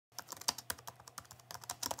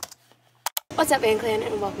What's up, Clan,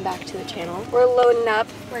 and welcome back to the channel. We're loading up.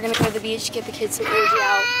 We're gonna go to the beach, get the kids some energy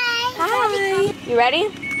out. Hi! You ready?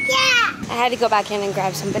 Yeah! I had to go back in and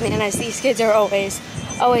grab some bananas. These kids are always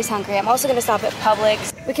hungry. I'm also gonna stop at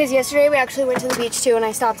Publix because yesterday we actually went to the beach too, and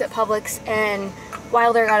I stopped at Publix, and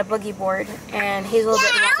Wilder got a boogie board and Hazel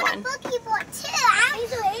didn't want one. I got a boogie board too.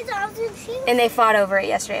 And they fought over it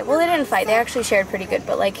yesterday. Well, they didn't fight. They actually shared pretty good,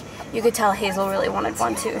 but like you could tell Hazel really wanted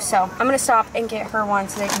one too. So I'm gonna stop and get her one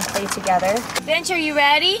so they can play together. Bench, are you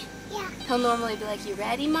ready? Yeah. He'll normally be like, "You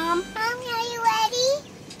ready, Mom?" Mommy, are you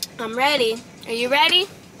ready? I'm ready. Are you ready?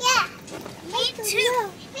 Yeah. Me too.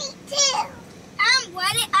 Me too. I'm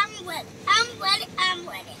ready. I'm ready. I'm ready. I'm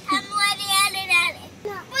ready. I'm ready.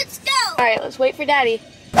 No. Let's go. All right, let's wait for Daddy.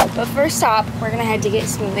 But first stop, we're gonna head to get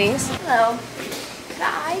smoothies. Hello. Could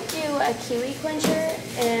I do a kiwi quencher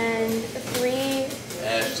and 3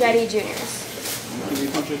 Jetty Juniors? Kiwi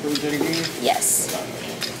quencher, 3 Jetty Juniors? Yes.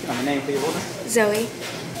 Got my name for your order? Zoe.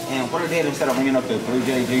 And what I did, instead of ringing up the 3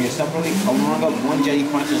 Jetty Juniors separately, I rung up 1 Jetty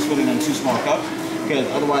quencher and split it in 2 small cups, because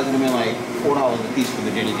otherwise it would have been like $4 a piece for the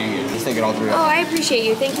Jetty Juniors. Let's take it all 3 Oh, up. I appreciate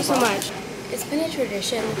you. Thank you so much. It's been a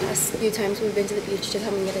tradition the past few times we've been to the beach to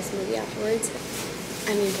come and get a smoothie afterwards.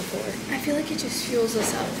 I mean before. I feel like it just fuels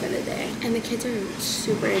us up for the day. And the kids are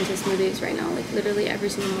super into smoothies right now. Like literally every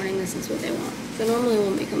single morning this is what they want. So normally we'll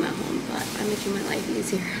make them at home, but I'm making my life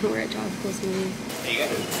easier and we're at Tropical Smoothie. There you go.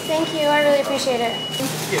 Thank you. I really appreciate it.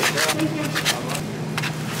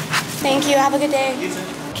 Thank you. Have a good day.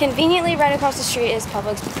 Conveniently right across the street is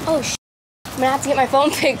Publix. Oh, I'm gonna have to get my phone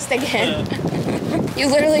fixed again. You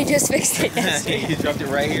literally just fixed it yesterday. You dropped it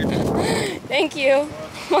right here. Thank you.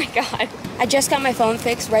 Oh my god. I just got my phone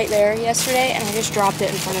fixed right there yesterday and I just dropped it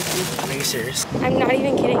in front of him. Are you serious? I'm not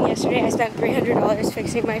even kidding. Yesterday I spent $300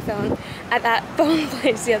 fixing my phone at that phone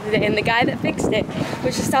place the other day, and the guy that fixed it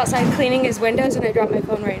was just outside cleaning his windows and I dropped my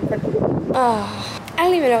phone right in front of him. Oh, I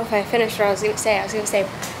don't even know if I finished what I was gonna say. I was gonna say,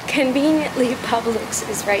 conveniently Publix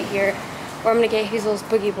is right here, where I'm gonna get Hazel's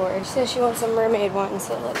boogie board. She says she wants a mermaid one,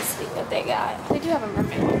 so let's see what they got. They do have a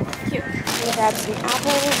mermaid one. Cute. I'm gonna grab some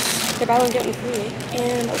apples. They're buy one, get one free.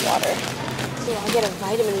 And a water. So I'll get a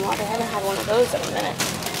vitamin water. I haven't had one of those in a minute.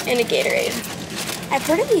 And a Gatorade. I've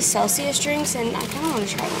heard of these Celsius drinks and I kinda wanna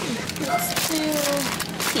try one. Let's do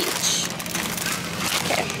peach.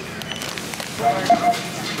 Okay.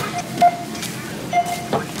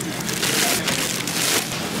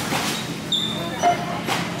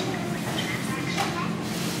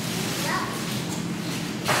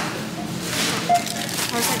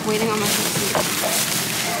 I was like waiting on my phone.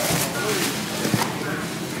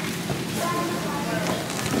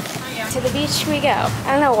 To the beach we go.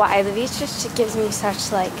 I don't know why, the beach just gives me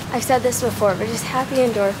such, like, I've said this before, but just happy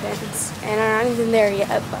endorphins. And I'm not even there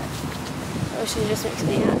yet, but the ocean just makes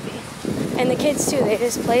me happy. And the kids too, they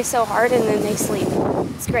just play so hard and then they sleep.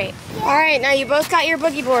 It's great. All right, now you both got your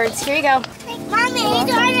boogie boards. Here you go. Mommy, you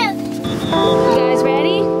guys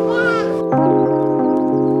ready?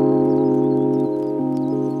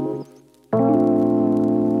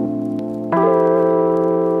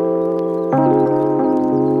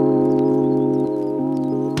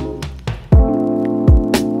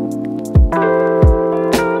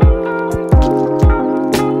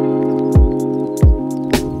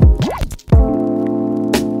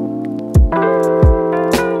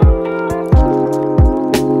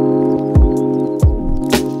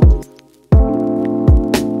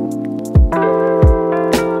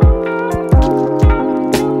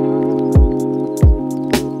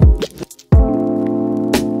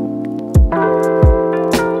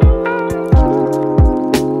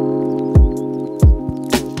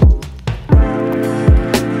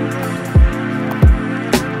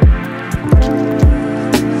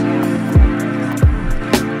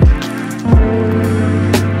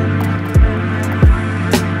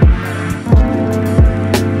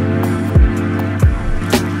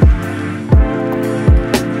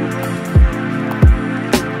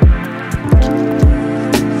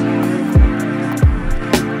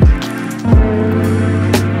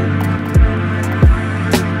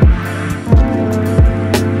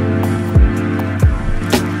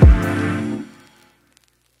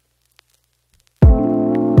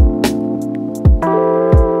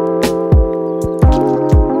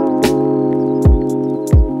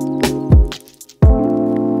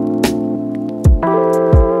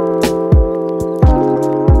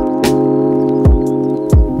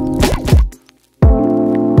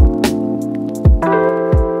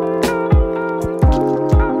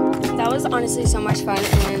 honestly so much fun,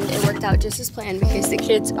 and it worked out just as planned because the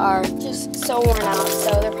kids are just so worn out,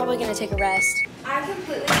 so they're probably gonna take a rest. I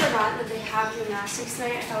completely forgot that they have gymnastics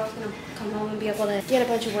tonight. I thought I was gonna come home and be able to get a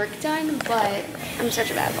bunch of work done, but I'm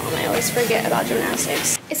such a bad mom. I always forget about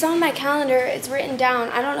gymnastics. It's on my calendar, it's written down.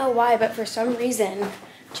 I don't know why, but for some reason,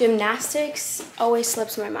 gymnastics always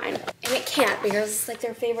slips my mind. And it can't because it's like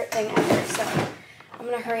their favorite thing ever. So I'm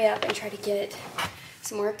gonna hurry up and try to get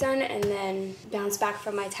some work done and then bounce back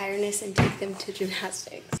from my tiredness and take them to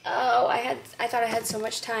gymnastics. Oh, I thought I had so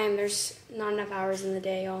much time. There's not enough hours in the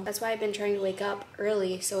day, y'all. That's why I've been trying to wake up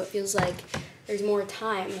early so it feels like there's more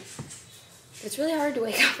time. It's really hard to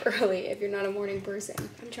wake up early if you're not a morning person.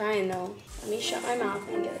 I'm trying though. Let me shut my mouth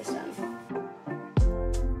and get this done.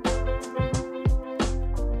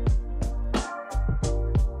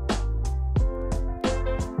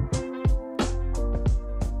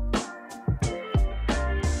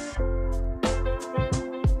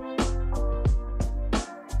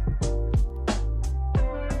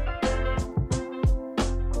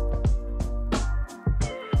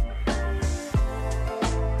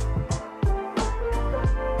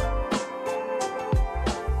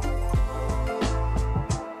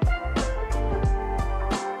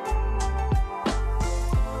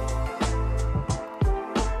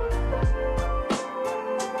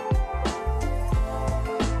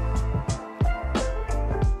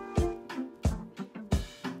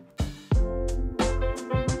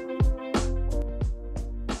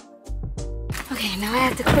 Okay, now I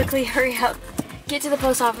have to quickly hurry up, get to the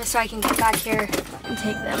post office so I can get back here and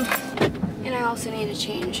take them. And I also need to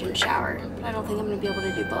change and shower, but I don't think I'm gonna be able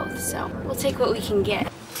to do both, so we'll take what we can get.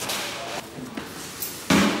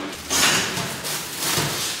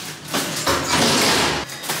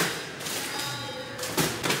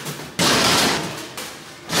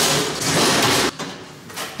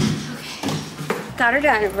 Okay, got her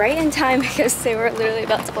done right in time because they were literally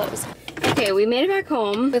about to close. Okay, we made it back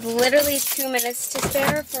home with literally 2 minutes to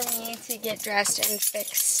spare for me to get dressed and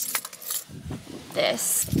fix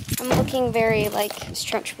this. I'm looking very like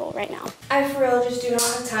stretchable right now. I for real just do not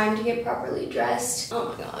have time to get properly dressed. Oh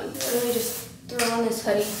my god, literally just throw on this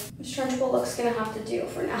hoodie. Stretchable look's gonna have to do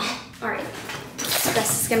for now. All right, that's the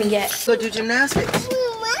best it's gonna get. Go do gymnastics.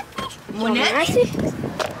 Gymnastics?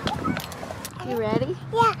 You ready?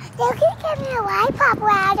 Yeah, they can give me a lollipop,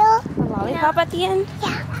 Rattle. A lollipop at the end?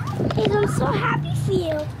 Yeah, because I'm so happy for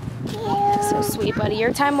you. So sweet, buddy.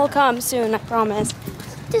 Your time will come soon, I promise.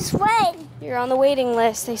 Just wait. You're on the waiting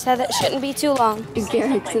list. They said that shouldn't be too long.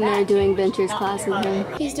 Garrett's in there doing Ventures class with him.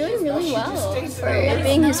 He's doing really well. For it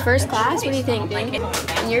being his first class, what do you think, dude?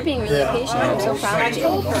 And you're being really patient. I'm so proud of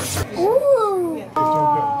you. Ooh.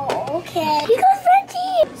 Oh, okay. He goes for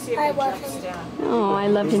I love him. Oh, I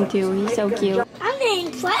love him too. He's so cute. I'm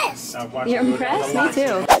impressed. You're impressed? Me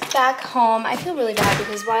too. Back home, I feel really bad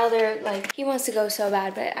because Wilder, like, he wants to go so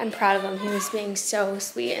bad, but I'm proud of him. He was being so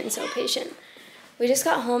sweet and so patient. We just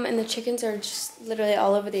got home and the chickens are just literally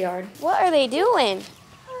all over the yard. What are they doing?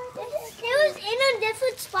 They was in a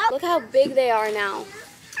different spot. Look how big they are now.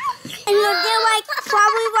 And they're like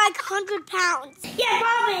probably like 100 pounds. Yeah,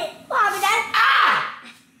 Bobby, that's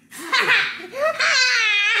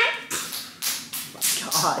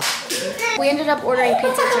God. We ended up ordering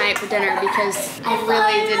pizza tonight for dinner because I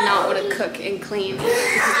really did not want to cook and clean because we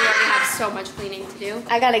already have so much cleaning to do.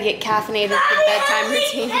 I gotta get caffeinated for bedtime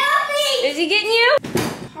routine. Is he getting you?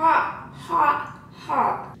 Hot, hot,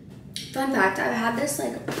 hot. Fun fact, I've had this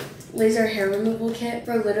like laser hair removal kit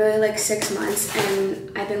for literally like 6 months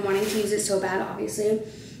and I've been wanting to use it so bad, obviously,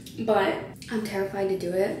 but I'm terrified to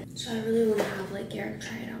do it. So I really want to have like Garrett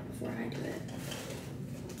try it out before I do it.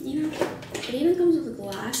 You know, it even comes with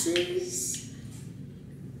glasses.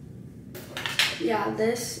 Yeah,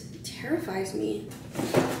 this terrifies me.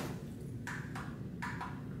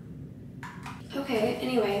 Okay,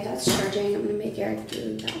 anyway, that's charging. I'm gonna make Garrett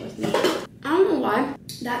do that with me. I don't know why.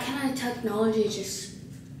 That kind of technology just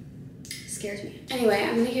scares me. Anyway,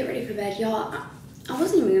 I'm gonna get ready for bed. Y'all, I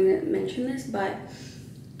wasn't even gonna mention this, but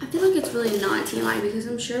I feel like it's really not TMI because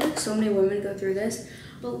I'm sure like so many women go through this.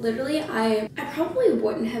 But literally, I probably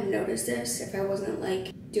wouldn't have noticed this if I wasn't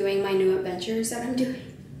like doing my new adventures that I'm doing.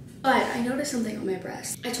 But I noticed something on my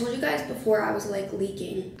breast. I told you guys before I was like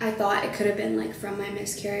leaking. I thought it could have been like from my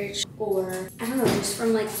miscarriage or I don't know, just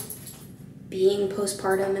from like being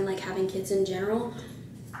postpartum and like having kids in general.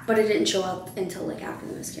 But it didn't show up until like after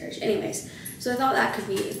the miscarriage. Anyways, so I thought that could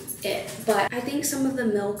be it. But I think some of the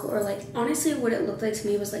milk or like honestly what it looked like to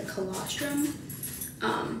me was like colostrum.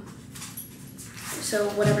 So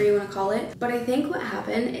whatever you want to call it. But I think what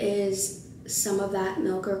happened is some of that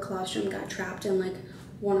milk or colostrum got trapped in like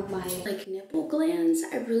one of my like nipple glands.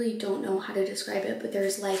 I really don't know how to describe it, but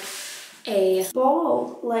there's like a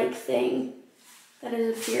ball-like thing that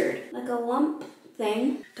has appeared, like a lump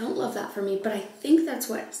thing. Don't love that for me, but I think that's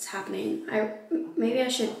what's happening. Maybe I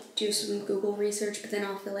should do some Google research, but then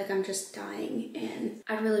I'll feel like I'm just dying, and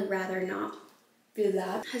I'd really rather not do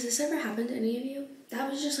that. Has this ever happened to any of you? That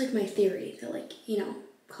was just like my theory, that like, you know,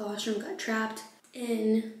 colostrum got trapped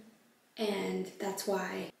in, and that's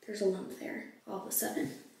why there's a lump there all of a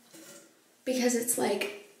sudden. Because it's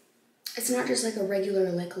like, it's not just like a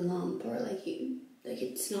regular like lump, or like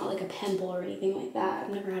it's not like a pimple or anything like that.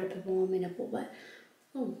 I've never had a pimple on my nipple, but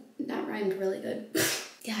oh, that rhymed really good.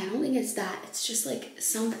 Yeah, I don't think it's that. It's just like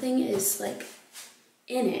something is like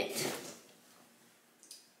in it,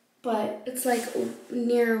 but it's like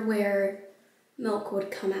near where milk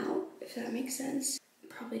would come out, if that makes sense. It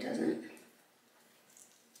probably doesn't.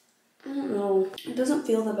 I don't know. It doesn't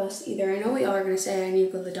feel the best either. I know we all are gonna say I need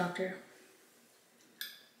to go to the doctor.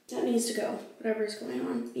 That needs to go. Whatever's going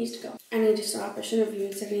on needs to go. I need to stop. I shouldn't have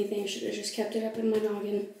even said anything. I should have just kept it up in my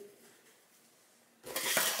noggin.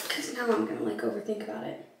 Because now I'm gonna like overthink about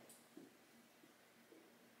it.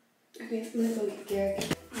 Okay, I'm gonna go get Garrick.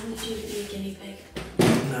 I need you to be a guinea pig.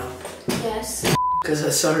 No. Yes.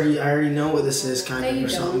 Because I already know what this is kind No, of you or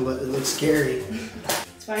something, don't. but it looks scary.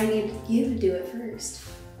 That's why I need you to do it first.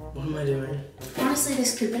 What am I doing? Honestly,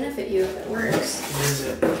 this could benefit you if it works. What is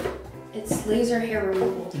it? It's laser hair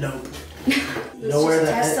removal. Nope. Let's just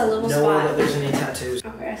test a little nowhere spot. that there's any tattoos.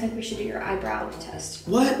 Okay, I think we should do your eyebrow test.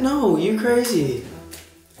 What? No, you crazy.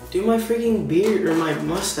 Do my freaking beard or my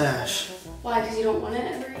mustache. Why? Because you don't want it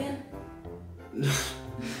ever again?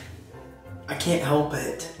 I can't help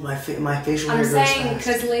it. My facial hair I'm grows saying fast.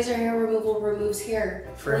 because laser hair removal removes hair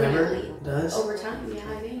Forever? permanently. Does? Over time, yeah,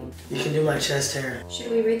 I think. You can do my chest hair.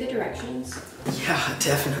 Should we read the directions? Yeah,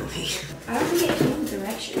 definitely. I don't think it came with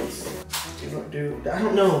directions. I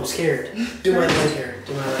don't know, I'm scared. Do my leg hair.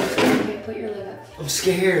 Do my leg hair. Okay, put your leg up. I'm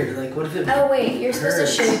scared. Like, what if it Oh wait, you're hurts?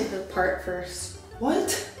 supposed to shave the part first.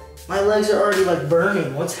 What? My legs are already like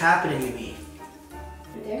burning. What's happening to me?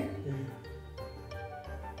 Right there?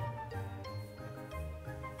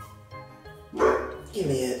 Give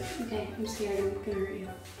me it. Okay, I'm scared. I'm gonna hurt you.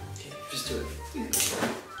 Okay, just do it.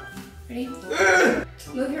 Ready?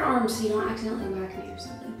 Move your arms so you don't accidentally whack me or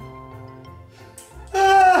something.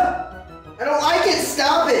 Ah! I don't like it.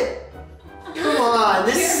 Stop it. Come on.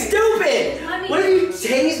 This is stupid. Honey. What if you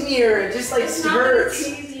tase me or it just like It's not hurts?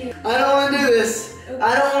 gonna tease you. I don't want to do this.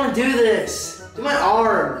 I don't want to do this. Do my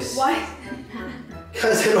arms. Why?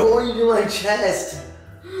 Because I don't want you to do my chest.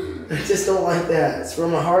 I just don't like that. That's where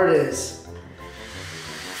my heart is.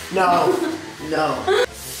 No. No.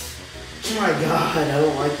 Oh my god, I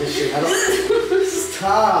don't like this shit. I don't.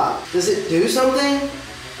 Stop. Does it do something?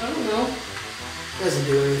 I don't know. It doesn't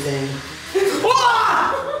do anything.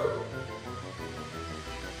 Ah!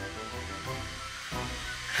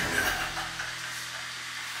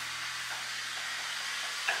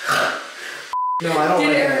 No, I don't Did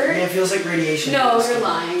like it it. hurt? Yeah, it feels like radiation. No, you're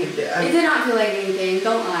lying. It It did not feel like anything.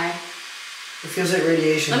 Don't lie. feels like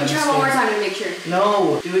radiation. Let me try one more time to make sure.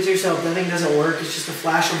 No, do it yourself. That thing doesn't work. It's just a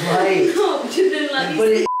flash of light. No, but then let But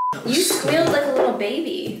me. it. You squealed like a little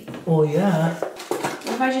baby. Well, yeah.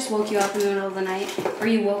 What if I just woke you up in the middle of the night, or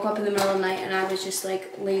you woke up in the middle of the night and I was just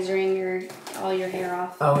like lasering all your hair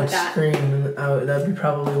off? I would with that? scream. That'd be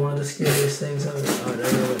probably one of the scariest things I would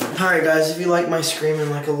ever witness. Alright guys, if you like my screaming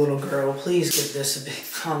like a little girl, please give this a big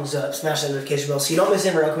thumbs up. Smash that notification bell so you don't miss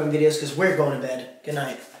any of our upcoming videos because we're going to bed. Good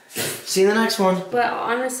night. See you in the next one. But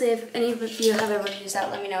honestly, if any of you have ever used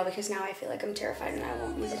that, let me know, because now I feel like I'm terrified and I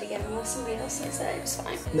won't use it again unless somebody else says that it's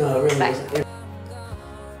fine. No, it really Bye. isn't.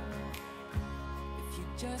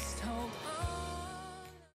 Just